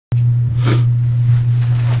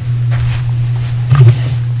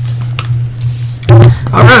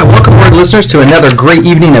listeners, to another great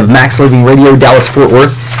evening of Max Living Radio, Dallas-Fort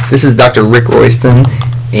Worth. This is Dr. Rick Royston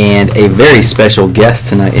and a very special guest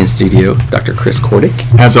tonight in studio, Dr. Chris Kordic.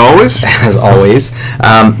 As always. As always.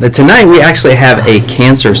 Tonight we actually have a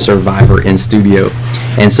cancer survivor in studio.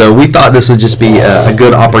 And so we thought this would just be a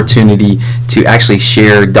good opportunity to actually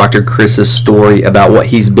share Dr. Chris's story about what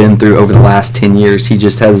he's been through over the last 10 years. He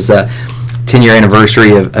just has a 10-year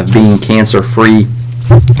anniversary of being cancer-free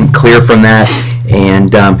and clear from that.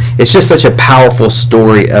 And it's just such a powerful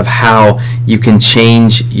story of how you can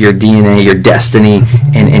change your DNA, your destiny,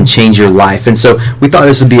 and change your life. And so we thought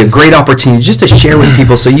this would be a great opportunity just to share with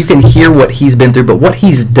people so you can hear what he's been through, but what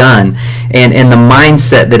he's done and the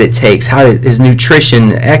mindset that it takes, how his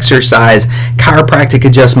nutrition, exercise, chiropractic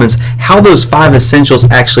adjustments, how those 5 essentials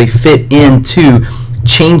actually fit into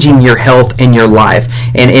changing your health in your life,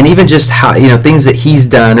 and even just how, things that he's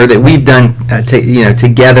done or that we've done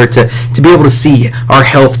together to be able to see our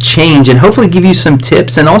health change, and hopefully give you some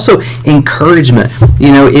tips and also encouragement.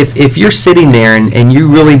 If you're sitting there and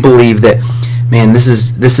you really believe that, man, this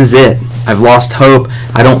is it, I've lost hope,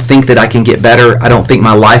 I don't think that I can get better, I don't think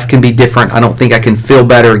my life can be different, I don't think I can feel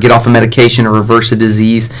better or get off a medication or reverse a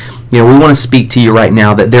disease, we want to speak to you right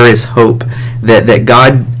now that there is hope, that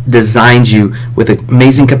God designed you with an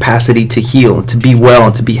amazing capacity to heal and to be well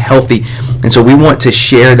and to be healthy. And so we want to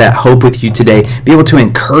share that hope with you today, be able to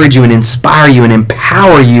encourage you and inspire you and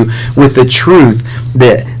empower you with the truth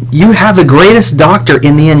that you have the greatest doctor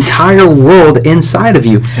in the entire world inside of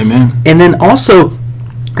you. Amen. And then also,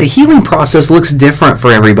 the healing process looks different for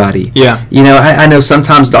everybody. Yeah. I know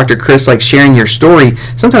sometimes, Dr. Chris, like sharing your story,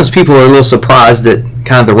 sometimes people are a little surprised at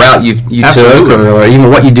kind of the route you took or even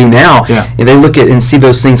what you do now. Yeah. And they look at and see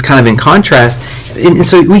those things kind of in contrast. And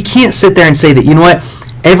so we can't sit there and say that, what,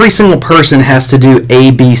 every single person has to do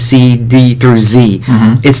A, B, C, D through Z.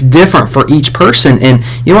 Mm-hmm. It's different for each person. And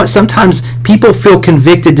you know what? Sometimes people feel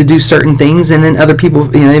convicted to do certain things, and then other people,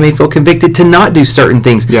 they may feel convicted to not do certain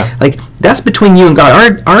things. Yeah. Like, that's between you and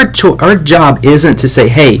God. Our job isn't to say,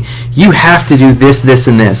 hey, you have to do this, this,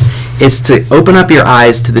 and this. It's to open up your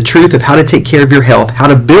eyes to the truth of how to take care of your health, how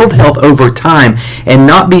to build health over time, and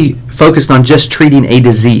not be focused on just treating a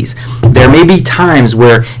disease. There may be times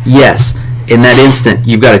where, yes, in that instant,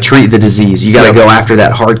 you've got to treat the disease. You got to go after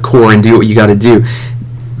that hardcore and do what you got to do.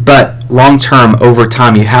 But long term, over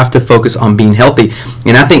time, you have to focus on being healthy.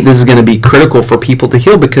 And I think this is going to be critical for people to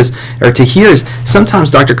heal to hear is sometimes,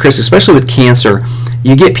 Dr. Chris, especially with cancer,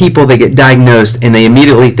 you get people that get diagnosed and they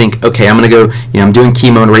immediately think, okay, I'm going to go, I'm doing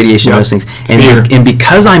chemo and radiation, those things. And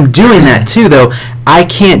because I'm doing that too, though, I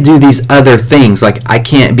can't do these other things. Like, I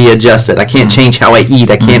can't be adjusted. I can't change how I eat.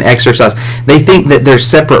 I can't exercise. They think that there's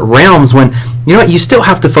separate realms when, you still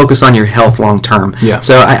have to focus on your health long term. Yeah.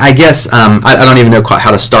 So I guess, I don't even know quite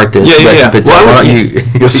how to start this. But why don't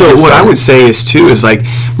you so what I would say is, too, is like,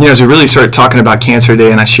 as we really start talking about cancer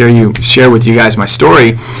today and I share with you guys my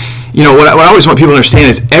story, what I always want people to understand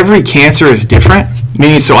is every cancer is different.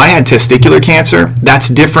 Meaning, so I had testicular cancer. That's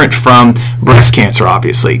different from breast cancer,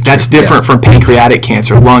 obviously. That's different from pancreatic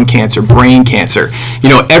cancer, lung cancer, brain cancer.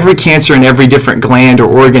 Every cancer in every different gland or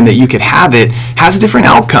organ that you could have it has different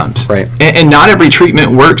outcomes. Right. And not every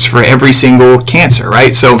treatment works for every single cancer,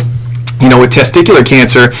 right? So, with testicular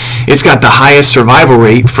cancer, it's got the highest survival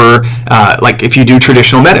rate for, if you do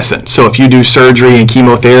traditional medicine. So if you do surgery and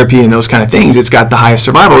chemotherapy and those kind of things, it's got the highest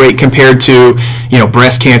survival rate compared to,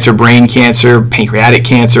 breast cancer, brain cancer, pancreatic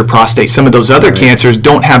cancer, prostate. Some of those other cancers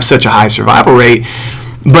don't have such a high survival rate.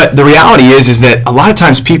 But the reality is that a lot of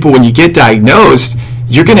times people, when you get diagnosed,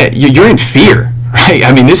 you're in fear. Right?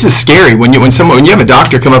 I mean, this is scary when you have a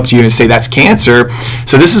doctor come up to you and say that's cancer.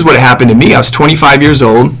 So this is what happened to me. I was 25 years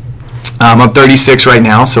old. I'm 36 right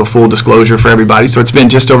now, so full disclosure for everybody. So it's been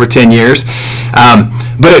just over 10 years.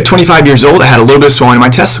 But at 25 years old, I had a little bit of swelling in my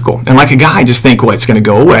testicle. And like a guy, I just think, well, it's going to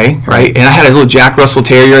go away, right? And I had a little Jack Russell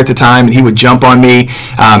Terrier at the time, and he would jump on me.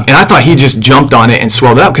 And I thought he just jumped on it and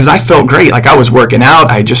swelled up because I felt great. Like I was working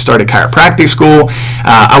out. I had just started chiropractic school.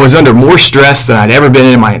 I was under more stress than I'd ever been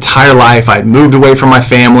in my entire life. I'd moved away from my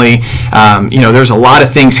family. There's a lot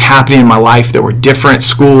of things happening in my life that were different.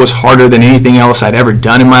 School was harder than anything else I'd ever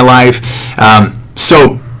done in my life.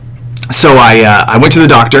 So I went to the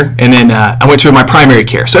doctor, and then I went to my primary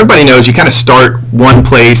care. So everybody knows you kind of start one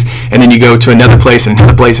place, and then you go to another place, and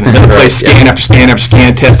another place, and another place, scan after scan after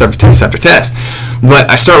scan, test after test after test.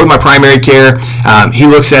 But I start with my primary care. He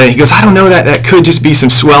looks at it. He goes, I don't know, that could just be some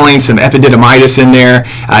swelling, some epididymitis in there.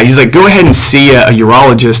 He's like, go ahead and see a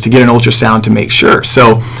urologist to get an ultrasound to make sure.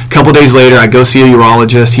 So a couple days later, I go see a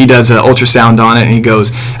urologist. He does an ultrasound on it, and he goes,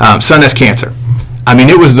 son, that's cancer. I mean,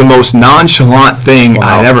 it was the most nonchalant thing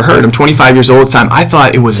I'd ever heard. I'm 25 years old at the time. I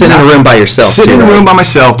thought it was sitting in a room by yourself. Sitting in a room by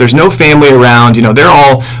myself. There's no family around. You know, they're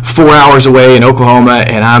all 4 hours away in Oklahoma,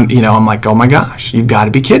 and I'm like, oh my gosh, you've got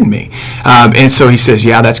to be kidding me. And so he says,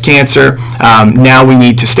 yeah, that's cancer. Now we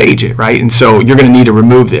need to stage it, right? And so you're going to need to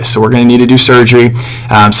remove this. So we're going to need to do surgery.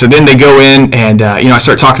 So then they go in, and I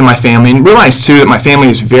start talking to my family, and realize too that my family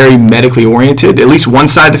is very medically oriented. At least one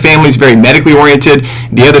side of the family is very medically oriented.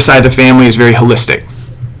 The other side of the family is very holistic.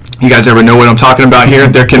 You guys ever know what I'm talking about here?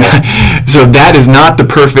 So that is not the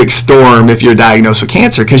perfect storm if you're diagnosed with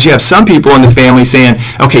cancer, because you have some people in the family saying,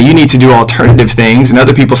 okay, you need to do alternative things, and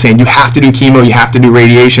other people saying you have to do chemo, you have to do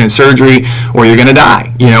radiation and surgery, or you're going to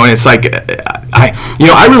die. And it's like,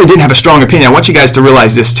 I really didn't have a strong opinion. I want you guys to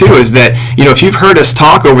realize this too, is that, if you've heard us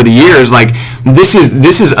talk over the years, like this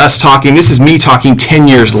is us talking, this is me talking 10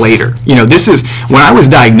 years later. This is when I was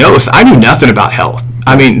diagnosed, I knew nothing about health.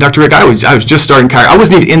 I mean, Dr. Rick, I was just starting I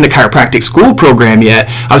wasn't even in the chiropractic school program yet.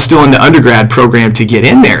 I was still in the undergrad program to get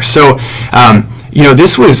in there. So,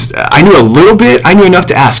 this was, I knew a little bit. I knew enough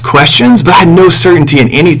to ask questions, but I had no certainty in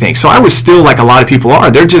anything. So I was still like a lot of people are.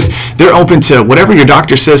 They're open to whatever your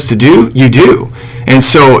doctor says to do, you do. And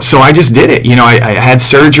so I just did it. I had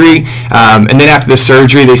surgery, and then after the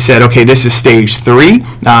surgery, they said, okay, this is stage 3.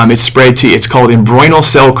 It's called embryonal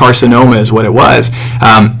cell carcinoma is what it was.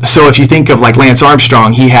 So if you think of like Lance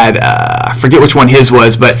Armstrong, he had, I forget which one his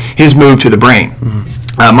was, but his moved to the brain.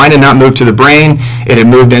 Mine had not moved to the brain. It had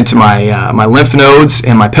moved into my lymph nodes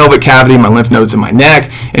in my pelvic cavity, my lymph nodes in my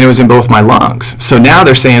neck, and it was in both my lungs. So now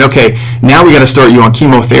they're saying, okay, now we got to start you on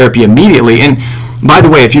chemotherapy immediately. And by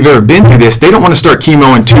the way, if you've ever been through this, they don't want to start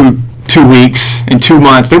chemo in two weeks, in 2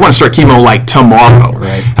 months. They want to start chemo like tomorrow.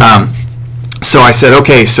 Right. So I said,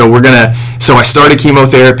 okay, so I started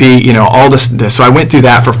chemotherapy, all this. So I went through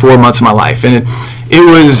that for 4 months of my life. And it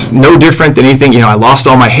was no different than anything. I lost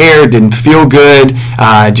all my hair, didn't feel good.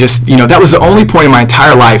 That was the only point in my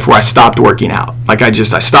entire life where I stopped working out. Like I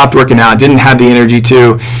stopped working out, didn't have the energy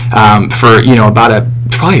to, for, about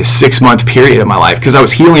probably a 6-month period of my life, because I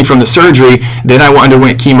was healing from the surgery. Then I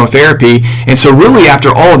underwent chemotherapy. And so really after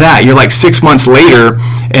all that, you're like 6 months later,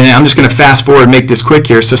 and I'm just going to fast forward and make this quick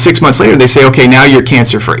here. So 6 months later, they say, okay, now you're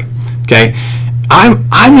cancer free. Okay.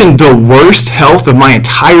 I'm in the worst health of my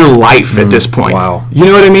entire life at this point. Wow. You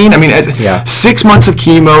know what I mean? 6 months of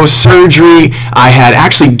chemo, surgery. I had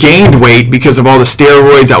actually gained weight because of all the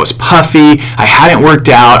steroids. I was puffy. I hadn't worked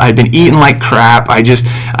out. I'd been eating like crap.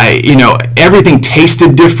 Everything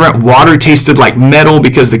tasted different. Water tasted like metal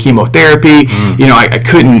because of the chemotherapy. I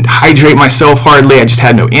couldn't hydrate myself hardly. I just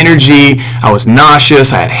had no energy. I was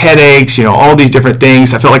nauseous. I had headaches, all these different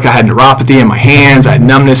things. I felt like I had neuropathy in my hands. I had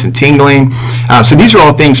numbness and tingling. So these are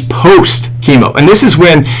all things post chemo, and this is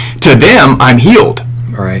when to them I'm healed.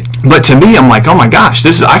 Right. But to me, I'm like, oh my gosh,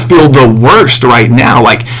 I feel the worst right now.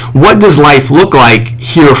 Like, what does life look like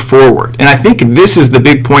here forward? And I think this is the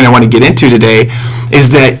big point I want to get into today, is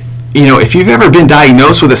that if you've ever been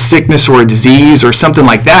diagnosed with a sickness or a disease or something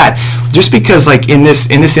like that, just because like in this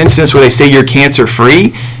instance where they say you're cancer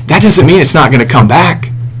free, that doesn't mean it's not going to come back.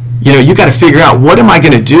 You got to figure out, what am I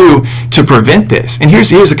going to do to prevent this? And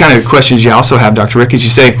here's the kind of questions you also have, Dr. Rick, is you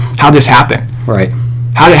say, how'd this happen? Right.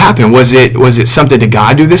 How did it happen? Was it something, did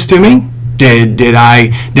God do this to me? Did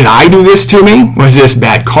I do this to me? Was this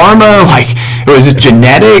bad karma? Like, was this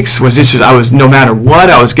genetics? Was this just, no matter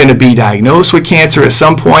what, I was going to be diagnosed with cancer at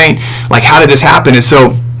some point? Like, how did this happen? And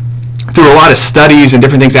so, through a lot of studies and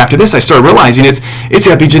different things after this, I started realizing it's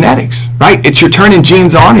epigenetics, right? It's you're turning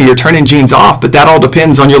genes on or you're turning genes off, but that all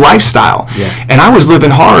depends on your lifestyle. Yeah. And I was living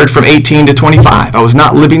hard from 18 to 25. I was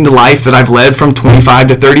not living the life that I've led from 25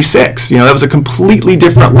 to 36. That was a completely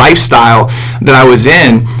different lifestyle that I was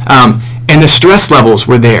in. And the stress levels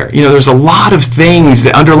were there. There's a lot of things,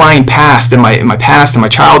 the underlying past in my past and my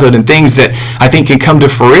childhood, and things that I think can come to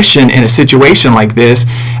fruition in a situation like this.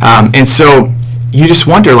 And so you just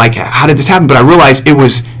wonder, like, how did this happen? But I realized it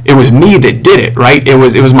was me that did it, right? It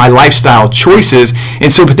was my lifestyle choices.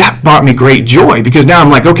 And so, but that brought me great joy, because now I'm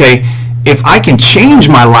like, okay, if I can change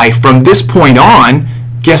my life from this point on,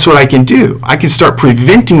 guess what I can do? I can start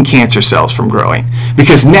preventing cancer cells from growing,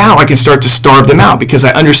 because now I can start to starve them out, because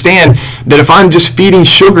I understand that if I'm just feeding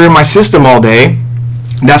sugar in my system all day,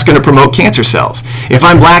 that's going to promote cancer cells. If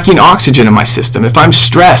I'm lacking oxygen in my system, if I'm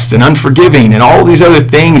stressed and unforgiving and all these other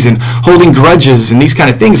things and holding grudges and these kind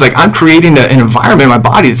of things, like I'm creating an environment in my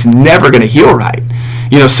body that's never going to heal right.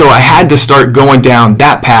 So I had to start going down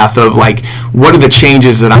that path of like, what are the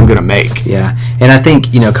changes that I'm going to make? Yeah. And I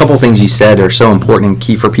think, a couple of things you said are so important and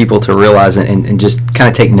key for people to realize and just kind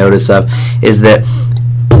of take notice of, is that,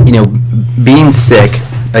 being sick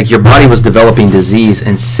like your body was developing disease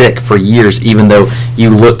and sick for years, even though you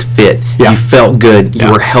looked fit, you felt good,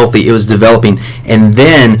 you were healthy. It was developing, and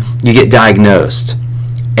then you get diagnosed,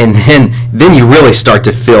 and then you really start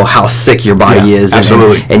to feel how sick your body is.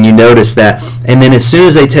 Absolutely. And you notice that, and then as soon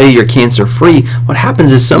as they tell you you're cancer free, what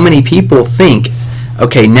happens is so many people think,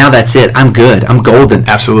 okay, now that's it. I'm good. I'm golden.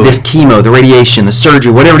 Absolutely. This chemo, the radiation, the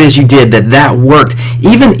surgery, whatever it is you did, that worked.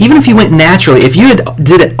 Even if you went naturally, if you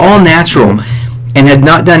did it all natural and had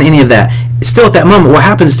not done any of that, still at that moment, what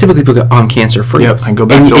happens is typically people go, oh, I'm cancer free. Yep, I go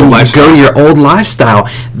back to old lifestyle. And you go to your old lifestyle.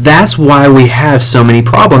 That's why we have so many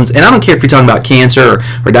problems. And I don't care if you're talking about cancer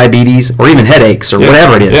or diabetes or even headaches or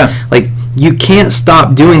whatever it is. Yeah. Like, you can't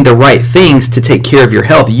stop doing the right things to take care of your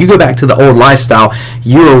health. You go back to the old lifestyle,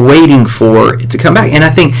 you're waiting for it to come back. And I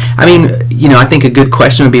think a good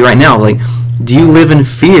question would be right now, like, do you live in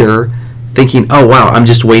fear thinking, oh, wow, I'm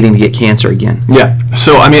just waiting to get cancer again? Yeah.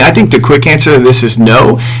 So, I mean, I think the quick answer to this is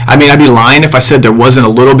no. I mean, I'd be lying if I said there wasn't a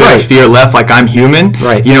little bit of fear left, like I'm human.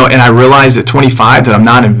 Right. You know, and I realized at 25 that I'm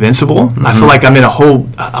not invincible. I feel like I'm in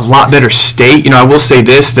a lot better state. You know, I will say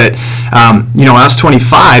this, that, when I was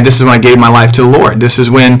 25, this is when I gave my life to the Lord. This is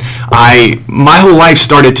when my whole life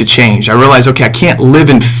started to change. I realized, okay, I can't live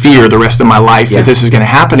in fear the rest of my life that this is going to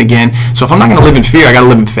happen again. So if I'm not going to live in fear, I got to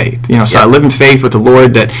live in faith. You know, so I live in faith with the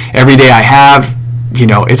Lord, that every day I have, you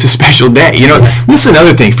know, it's a special day. You know, this is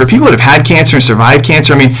another thing. For people that have had cancer and survived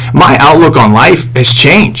cancer, I mean, my outlook on life has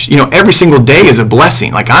changed. You know, every single day is a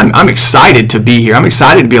blessing. Like, I'm excited to be here. I'm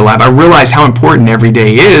excited to be alive. I realize how important every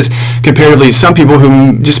day is comparatively to some people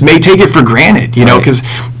who just may take it for granted, you know, because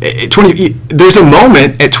there's a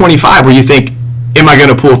moment at 25 where you think, am I going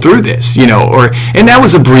to pull through this? You know, and that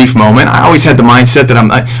was a brief moment. I always had the mindset that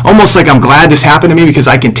I'm almost like I'm glad this happened to me because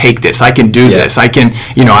I can take this. I can do this. I can,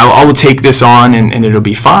 you know, I will take this on and it'll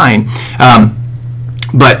be fine.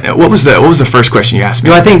 But what was the first question you asked me?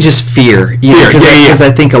 No, I think just fear. Because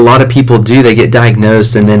I think a lot of people they get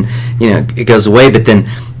diagnosed and then, you know, it goes away, but then,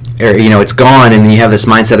 or, you know, it's gone, and then you have this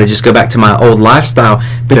mindset, I just go back to my old lifestyle.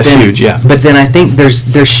 But that's huge, yeah. But then I think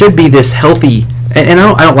there should be this healthy, and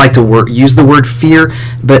I don't like to use the word fear,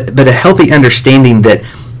 but a healthy understanding that,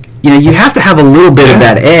 you know, you have to have a little bit of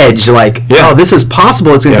that edge, like, oh, this is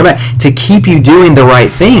possible, it's going to come back, to keep you doing the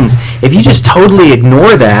right things. If you just totally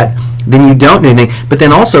ignore that, then you don't do anything. But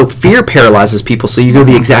then also, fear paralyzes people, so you go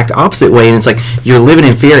the exact opposite way, and it's like you're living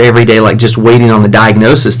in fear every day, like just waiting on the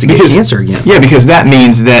diagnosis to get cancer again. Yeah, because that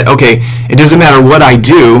means that, okay, it doesn't matter what I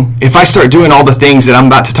do, if I start doing all the things that I'm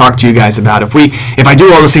about to talk to you guys about, if I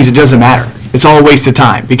do all those things, it doesn't matter. It's all a waste of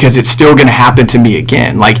time because it's still going to happen to me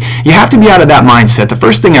again. Like, you have to be out of that mindset. The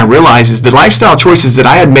first thing I realized is the lifestyle choices that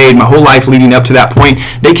I had made my whole life leading up to that point,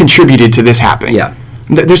 they contributed to this happening. Yeah.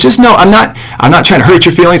 There's just no, I'm not trying to hurt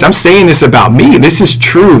your feelings. I'm saying this about me. This is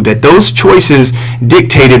true, that those choices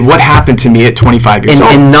dictated what happened to me at 25 years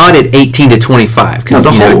old. And not at 18 to 25. Because,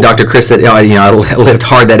 Dr. Chris said, I lived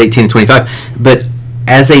hard that 18 to 25. But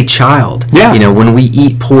as a child, you know, when we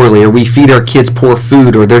eat poorly or we feed our kids poor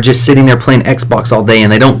food or they're just sitting there playing Xbox all day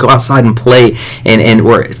and they don't go outside and play and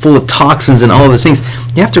we're full of toxins and all of those things,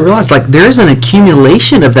 you have to realize, like, there's an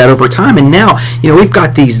accumulation of that over time. And now, you know, we've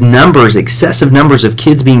got these numbers, excessive numbers of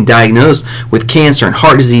kids being diagnosed with cancer and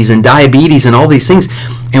heart disease and diabetes and all these things.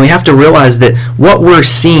 And we have to realize that what we're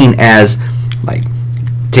seeing as, like,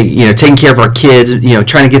 taking care of our kids, you know,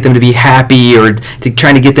 trying to get them to be happy or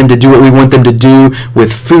trying to get them to do what we want them to do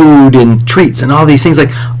with food and treats and all these things,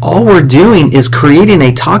 like, all we're doing is creating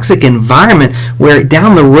a toxic environment where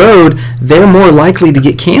down the road they're more likely to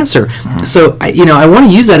get cancer. So, I want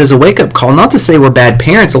to use that as a wake-up call, not to say we're bad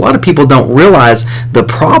parents. A lot of people don't realize the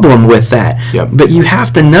problem with that. But you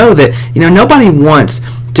have to know that, you know, nobody wants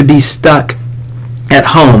to be stuck at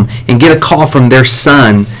home and get a call from their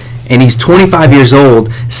son, and he's 25 years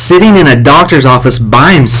old, sitting in a doctor's office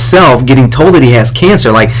by himself, getting told that he has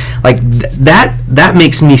cancer. That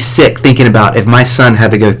makes me sick thinking about if my son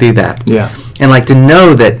had to go through that. Yeah. And, like, to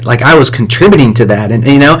know that, like, I was contributing to that, and,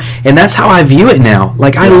 you know, and that's how I view it now.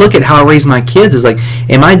 Like, I look at how I raise my kids is like,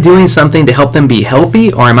 am I doing something to help them be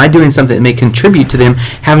healthy, or am I doing something that may contribute to them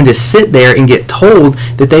having to sit there and get told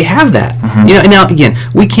that they have that? You know, and now, again,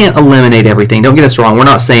 we can't eliminate everything. Don't get us wrong. We're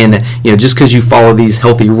not saying that, you know, just because you follow these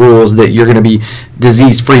healthy rules that you're going to be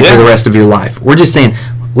disease-free for the rest of your life. We're just saying,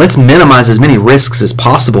 let's minimize as many risks as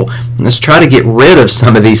possible. Let's try to get rid of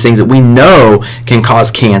some of these things that we know can cause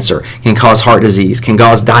cancer, can cause heart disease, can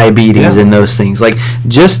cause diabetes and those things. Like,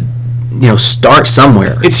 just, you know, start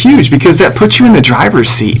somewhere. It's huge because that puts you in the driver's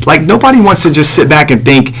seat. Like, nobody wants to just sit back and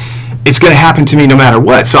think, it's going to happen to me no matter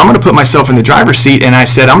what. So I'm going to put myself in the driver's seat, and I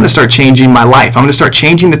said, I'm going to start changing my life. I'm going to start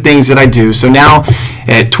changing the things that I do. So now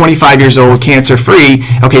at 25 years old, cancer-free,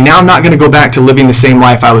 okay, now I'm not going to go back to living the same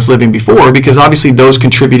life I was living before, because obviously those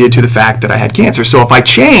contributed to the fact that I had cancer. So if I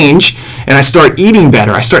change and I start eating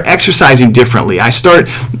better, I start exercising differently, I start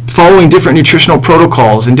following different nutritional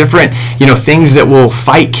protocols and different, things that will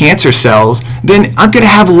fight cancer cells, then I'm going to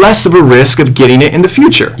have less of a risk of getting it in the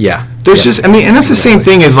future. Yeah. There's just, and that's the same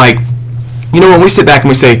thing as like, when we sit back and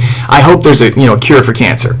we say, I hope there's a cure for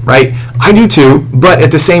cancer, right? I do too, but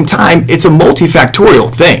at the same time, it's a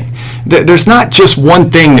multifactorial thing. There's not just one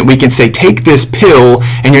thing that we can say, take this pill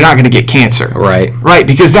and you're not going to get cancer. Right. Right,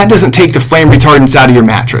 because that doesn't take the flame retardants out of your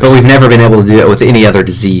mattress. But we've never been able to do that with any other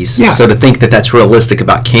disease. Yeah. So to think that that's realistic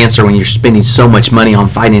about cancer when you're spending so much money on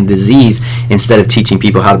fighting disease instead of teaching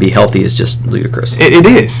people how to be healthy is just ludicrous. It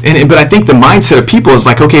is. But I think the mindset of people is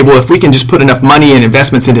like, okay, well, if we can just put enough money and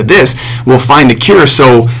investments into this, we'll find the cure,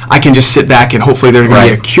 so I can just sit back and hopefully there's going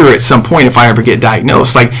to be a cure at some point if I ever get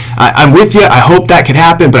diagnosed. Like, I'm with you. I hope that could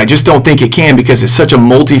happen, but I just don't think it can, because it's such a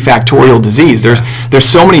multifactorial disease. There's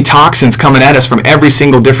so many toxins coming at us from every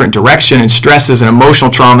single different direction, and stresses and emotional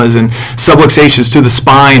traumas and subluxations to the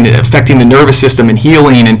spine affecting the nervous system and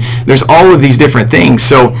healing, and there's all of these different things.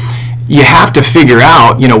 So you have to figure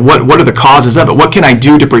out, what are the causes of it? What can I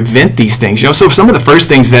do to prevent these things? So some of the first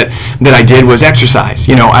things that I did was exercise.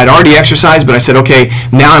 I'd already exercised, but I said, okay,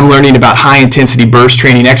 now I'm learning about high intensity burst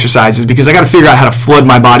training exercises, because I got to figure out how to flood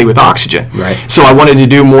my body with oxygen. Right. So I wanted to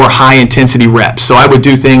do more high intensity reps. So I would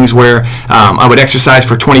do things where I would exercise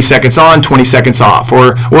for 20 seconds on, 20 seconds off,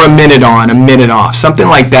 or a minute on, a minute off, something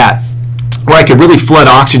like that, where I could really flood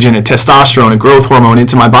oxygen and testosterone and growth hormone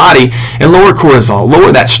into my body and lower cortisol,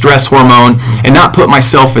 lower that stress hormone, and not put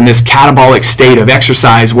myself in this catabolic state of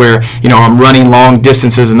exercise where, I'm running long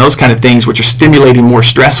distances and those kind of things, which are stimulating more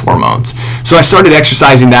stress hormones. So I started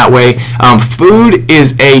exercising that way. Food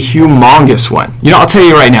is a humongous one. I'll tell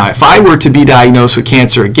you right now, if I were to be diagnosed with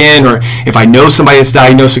cancer again, or if I know somebody that's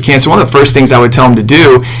diagnosed with cancer, one of the first things I would tell them to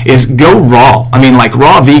do is go raw. I mean, like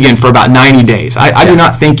raw vegan for about 90 days. I do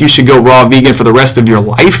not think you should go raw vegan for the rest of your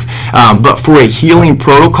life, but for a healing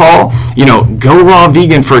protocol, go raw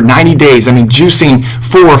vegan for 90 days. I mean, juicing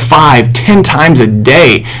 4, 5, 10 times a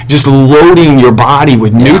day, just loading your body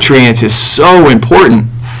with nutrients is so important.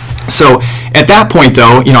 So at that point,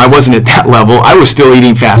 though, I wasn't at that level. I was still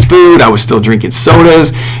eating fast food. I was still drinking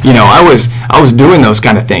sodas. I was doing those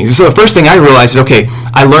kind of things. And so the first thing I realized is, okay,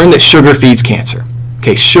 I learned that sugar feeds cancer.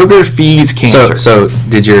 Okay, sugar feeds cancer. So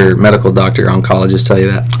did your medical doctor, oncologist, tell you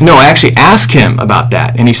that? No, I actually asked him about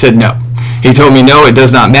that, and he said no. He told me, no, it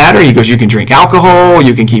does not matter. He goes, you can drink alcohol,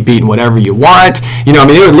 you can keep eating whatever you want. They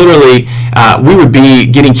would literally, we would be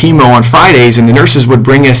getting chemo on Fridays, and the nurses would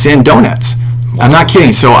bring us in donuts. I'm not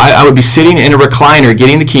kidding. So I would be sitting in a recliner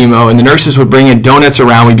getting the chemo, and the nurses would bring in donuts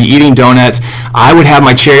around. We'd be eating donuts. I would have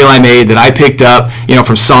my cherry limeade that I picked up,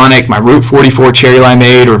 from Sonic, my Route 44 cherry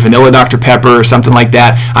limeade, or vanilla Dr. Pepper, or something like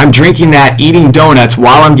that. I'm drinking that, eating donuts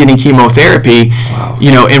while I'm getting chemotherapy. Wow.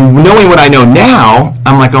 And knowing what I know now,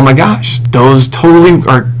 I'm like, oh my gosh, those totally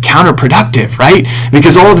are counterproductive, right?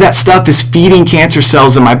 Because all of that stuff is feeding cancer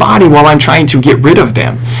cells in my body while I'm trying to get rid of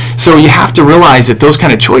them. So you have to realize that those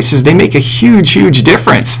kind of choices, they make a huge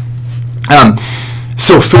difference.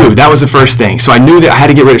 So food, that was the first thing. So I knew that I had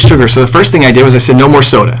to get rid of sugar. So the first thing I did was I said no more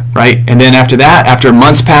soda, right? And then after that, after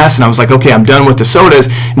months passed, and I was like, okay, I'm done with the sodas.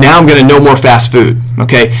 Now I'm going to no more fast food,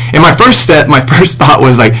 okay? And my first thought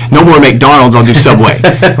was like, no more McDonald's, I'll do Subway,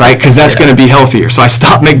 right? Because that's going to be healthier. So I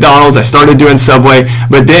stopped McDonald's, I started doing Subway,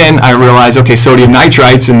 but then I realized, okay, sodium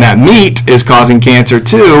nitrites in that meat is causing cancer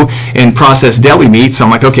too, in processed deli meat. So I'm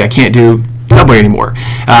like, okay, I can't do Subway anymore.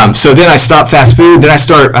 So then I stopped fast food. Then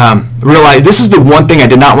I realized this is the one thing I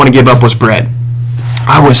did not want to give up was bread.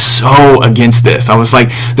 I was so against this. I was like,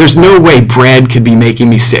 there's no way bread could be making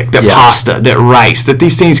me sick, that pasta, that rice, that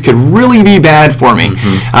these things could really be bad for me.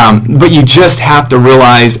 Mm-hmm. But you just have to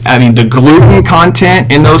realize, the gluten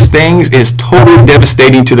content in those things is totally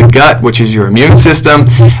devastating to the gut, which is your immune system.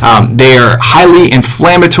 They are highly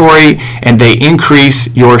inflammatory, and they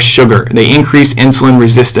increase your sugar. They increase insulin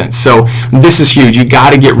resistance. So this is huge. You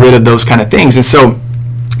got to get rid of those kind of things. And so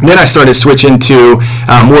then I started switching to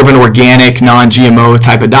more of an organic, non-GMO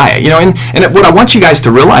type of diet. And what I want you guys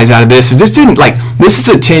to realize out of this is this is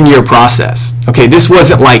a 10-year process. Okay, this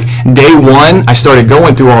wasn't like day one I started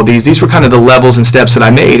going through all these. These were kind of the levels and steps that I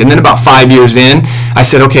made. And then about 5 years in, I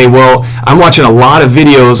said, okay, well, I'm watching a lot of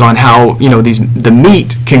videos on how the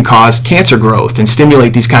meat can cause cancer growth and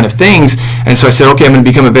stimulate these kind of things. And so I said, okay, I'm going to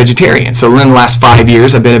become a vegetarian. So in the last 5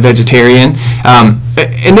 years, I've been a vegetarian.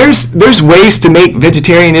 And there's ways to make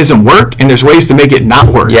vegetarian vegetarianism work, and there's ways to make it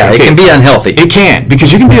not work. Yeah, it can be unhealthy. It can,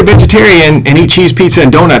 because you can be a vegetarian and eat cheese, pizza,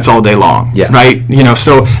 and donuts all day long. Yeah. Right?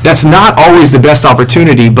 So that's not always the best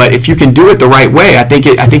opportunity, but if you can do it the right way, I think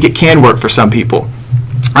it can work for some people.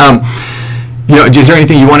 Is there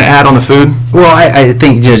anything you want to add on the food? Well, I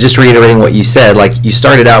think, just reiterating what you said, like you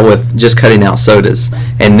started out with just cutting out sodas,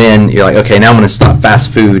 and then you're like, okay, now I'm going to stop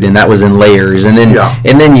fast food, and that was in layers, and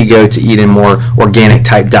then you go to eating more organic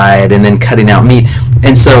type diet, and then cutting out meat.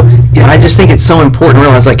 And so I just think it's so important to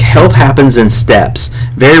realize, like, health happens in steps,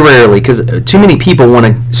 very rarely, because too many people want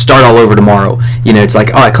to start all over tomorrow. It's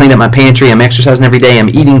like, oh, I cleaned up my pantry, I'm exercising every day, I'm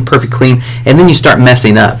eating perfect clean, and then you start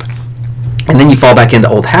messing up. And then you fall back into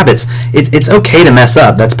old habits. It's okay to mess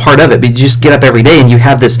up. That's part of it. But you just get up every day and you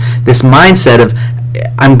have this mindset of,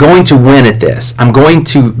 I'm going to win at this. I'm going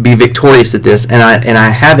to be victorious at this, and I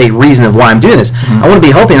have a reason of why I'm doing this. I want to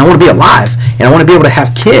be healthy, and I want to be alive, and I want to be able to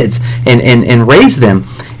have kids and raise them.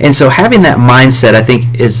 And so having that mindset, I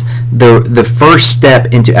think, is the first step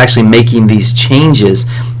into actually making these changes.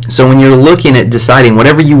 So when you're looking at deciding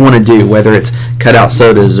whatever you want to do, whether it's cut out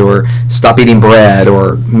sodas or stop eating bread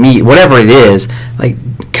or meat, whatever it is, like,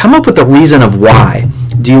 come up with a reason of why.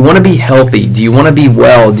 Do you want to be healthy? Do you want to be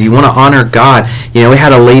well? Do you want to honor God? We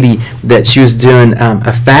had a lady that she was doing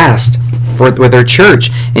a fast with her church,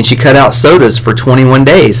 and she cut out sodas for 21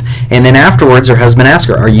 days. And then afterwards, her husband asked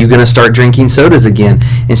her, are you going to start drinking sodas again?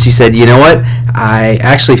 And she said, you know what? I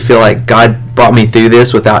actually feel like God brought me through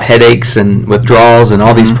this without headaches and withdrawals and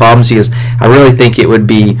all these problems. She goes, I really think it would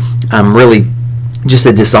be really just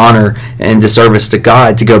a dishonor and disservice to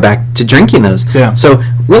God to go back to drinking those. Yeah. So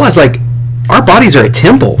realize, like, our bodies are a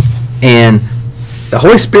temple, and the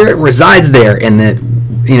Holy Spirit resides there, and that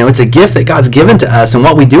it's a gift that God's given to us, and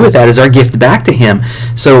what we do with that is our gift back to Him.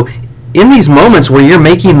 So in these moments where you're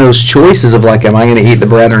making those choices of, like, am I going to eat the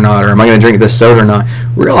bread or not, or am I going to drink this soda or not,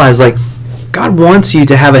 realize, like, God wants you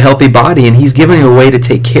to have a healthy body, and He's giving you a way to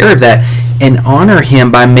take care of that and honor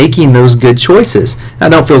Him by making those good choices. Now,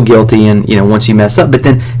 don't feel guilty and once you mess up, but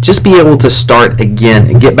then just be able to start again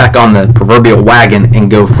and get back on the proverbial wagon and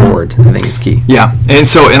go forward. I think is key. Yeah, and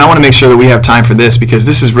I want to make sure that we have time for this, because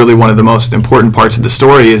this is really one of the most important parts of the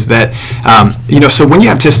story. Is that so when you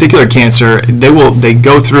have testicular cancer, they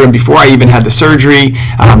go through, and before I even had the surgery,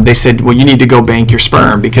 they said, well, you need to go bank your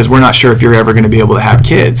sperm, because we're not sure if you're ever going to be able to have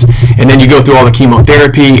kids. And then you go through all the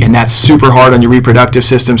chemotherapy, and that's super hard on your reproductive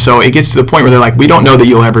system. So it gets to the point where they're like, we don't know that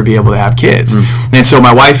you'll ever be able to have kids. And so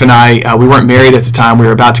my wife and I, we weren't married at the time. We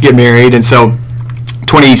were about to get married, and so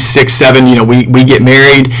 26, 7, we get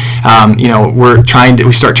married.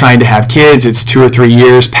 We start trying to have kids. It's 2 or 3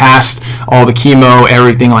 years past all the chemo,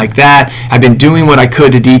 everything like that. I've been doing what I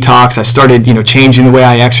could to detox. I started, changing the way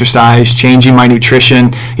I exercise, changing my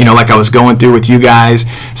nutrition, like I was going through with you guys.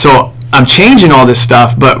 So I'm changing all this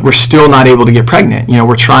stuff, but we're still not able to get pregnant.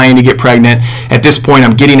 We're trying to get pregnant. At this point,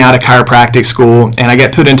 I'm getting out of chiropractic school, and I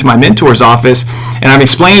get put into my mentor's office, and I'm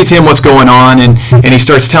explaining to him what's going on, and he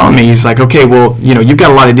starts telling me, he's like, okay, well, you've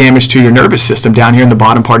got a lot of damage to your nervous system down here in the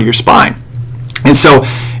bottom part of your spine. And so,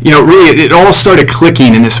 really, it all started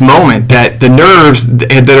clicking in this moment, that the nerves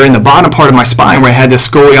that are in the bottom part of my spine, where I had this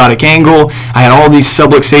scoliotic angle, I had all these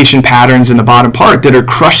subluxation patterns in the bottom part that are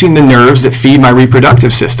crushing the nerves that feed my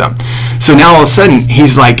reproductive system. So now all of a sudden,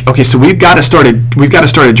 he's like, okay, so we've got to start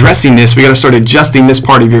addressing this. We've got to start adjusting this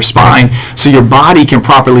part of your spine so your body can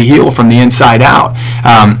properly heal from the inside out.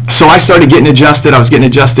 So I started getting adjusted. I was getting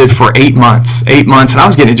adjusted for 8 months, and I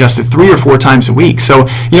was getting adjusted 3 or 4 times a week. So,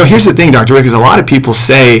 here's the thing, Dr. Rick, is a lot of people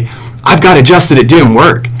say, I've got adjusted, it didn't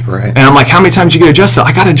work. Right. And I'm like, how many times did you get adjusted?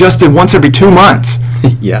 I got adjusted once every 2 months.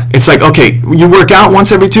 Yeah. It's like, okay, you work out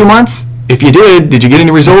once every 2 months? If you did you get any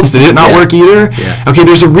results? Did it not work either? Yeah. Okay,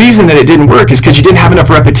 there's a reason that it didn't work, is because you didn't have enough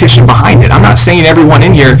repetition behind it. I'm not saying everyone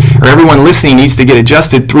in here or everyone listening needs to get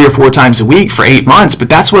adjusted 3 or 4 times a week for 8 months, but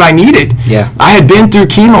that's what I needed. Yeah. I had been through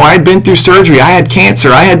chemo, I had been through surgery, I had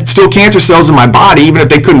cancer, I had still cancer cells in my body. Even if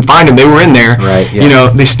they couldn't find them, they were in there. Right.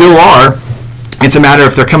 Yeah. They still are. It's a matter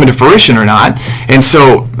if they're coming to fruition or not. And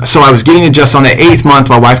so I was getting adjusted. On the 8th month,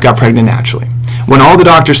 my wife got pregnant naturally. When all the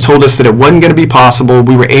doctors told us that it wasn't going to be possible,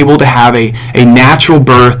 we were able to have a natural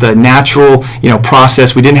birth, a natural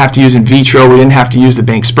process. We didn't have to use in vitro. We didn't have to use the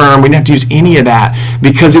bank sperm. We didn't have to use any of that,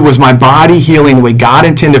 because it was my body healing the way God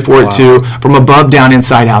intended for it to, from above down,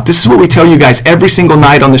 inside out. This is what we tell you guys every single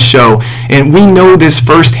night on the show, and we know this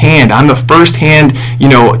firsthand. I'm the firsthand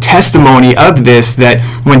testimony of this, that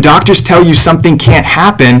when doctors tell you something can't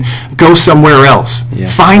happen, go somewhere else. Yeah.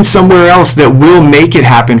 Find somewhere else that will make it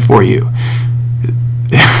happen for you.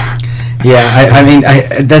 Yeah, I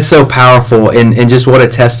mean, that's so powerful, and just what a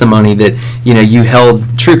testimony that, you know, you held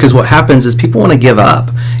true. Because what happens is people want to give up.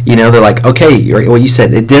 You know, they're like, okay, well, you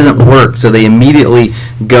said it didn't work, so they immediately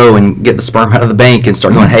go and get the sperm out of the bank and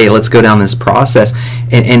start going, hey, let's go down this process.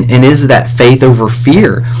 And is that faith over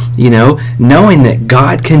fear? You know, knowing that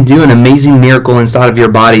God can do an amazing miracle inside of your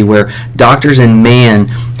body, where doctors and man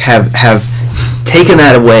have taken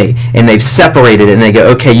that away and they've separated it, and they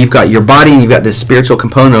go, okay, you've got your body and you've got this spiritual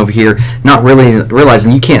component over here, not really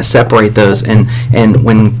realizing you can't separate those. And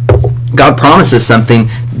when God promises something,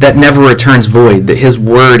 that never returns void, that his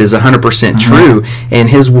word is 100% true, and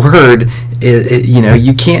his word you know,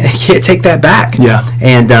 you can't take that back. Yeah.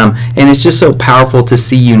 And it's just so powerful to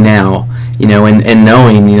see you now, you know, and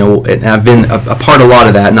knowing, you know, and I've been a part of a lot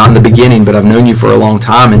of that, not in the beginning, but I've known you for a long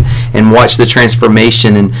time, and watched the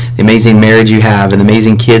transformation and the amazing marriage you have and the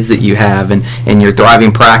amazing kids that you have, and your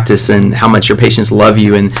thriving practice, and how much your patients love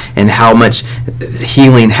you, and how much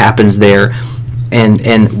healing happens there.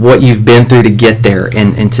 And what you've been through to get there,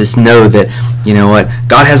 and to know that, you know what,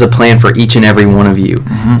 God has a plan for each and every one of you.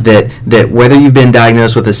 That whether you've been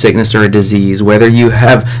diagnosed with a sickness or a disease, whether you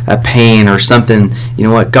have a pain or something, you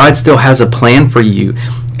know what, God still has a plan for you.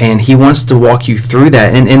 And he wants to walk you through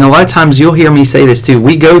that. And a lot of times you'll hear me say this too.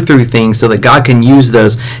 We go through things so that God can use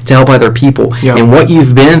those to help other people. Yep. And what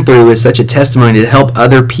you've been through is such a testimony to help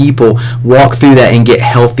other people walk through that and get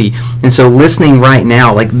healthy. And so listening right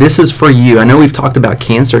now, like, this is for you. I know we've talked about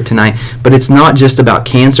cancer tonight, but it's not just about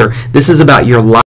cancer. This is about your life.